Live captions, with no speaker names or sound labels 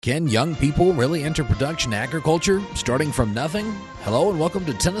Can young people really enter production agriculture, starting from nothing? Hello and welcome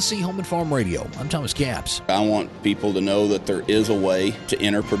to Tennessee Home and Farm Radio. I'm Thomas Capps. I want people to know that there is a way to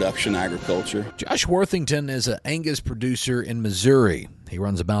enter production agriculture. Josh Worthington is an Angus producer in Missouri. He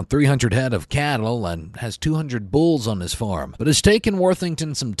runs about 300 head of cattle and has 200 bulls on his farm. But it's taken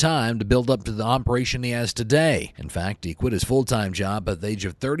Worthington some time to build up to the operation he has today. In fact, he quit his full-time job at the age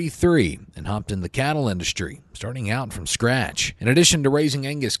of 33 and hopped in the cattle industry, starting out from scratch. In addition to raising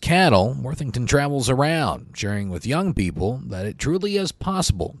Angus cattle, Worthington travels around, sharing with young people that it truly is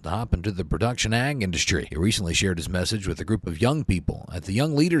possible to hop into the production ag industry. He recently shared his message with a group of young people at the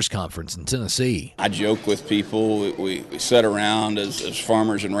Young Leaders Conference in Tennessee. I joke with people, we sit around as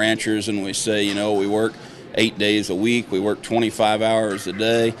farmers and ranchers and we say, we work 8 days a week, we work 25 hours a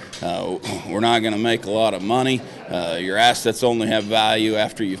day, we're not going to make a lot of money, your assets only have value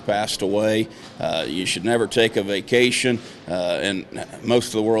after you've passed away, you should never take a vacation, and most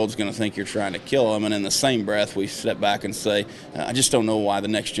of the world's going to think you're trying to kill them. And in the same breath we step back and say, I just don't know why the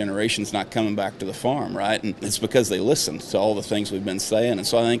next generation's not coming back to the farm, right? And it's because they listen to all the things we've been saying. And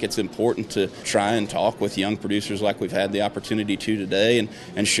so I think it's important to try and talk with young producers like we've had the opportunity to today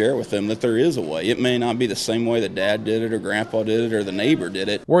and share with them that there is a way. It may not be the same way that Dad did it or Grandpa did it or the neighbor did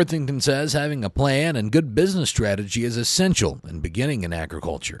it. Worthington says having a plan and good business strategy is essential in beginning in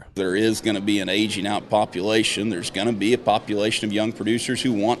agriculture. There is going to be an aging out population. There's going to be a population of young producers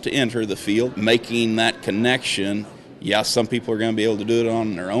who want to enter the field. Making that connection, some people are going to be able to do it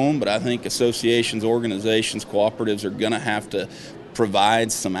on their own, but I think associations, organizations, cooperatives are going to have to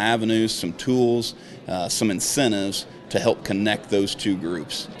provide some avenues, some tools, some incentives to help connect those two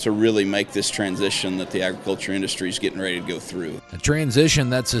groups to really make this transition that the agriculture industry is getting ready to go through. A transition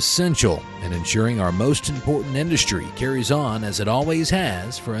that's essential in ensuring our most important industry carries on as it always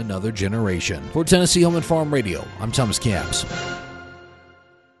has for another generation. For Tennessee Home and Farm Radio, I'm Thomas Capps.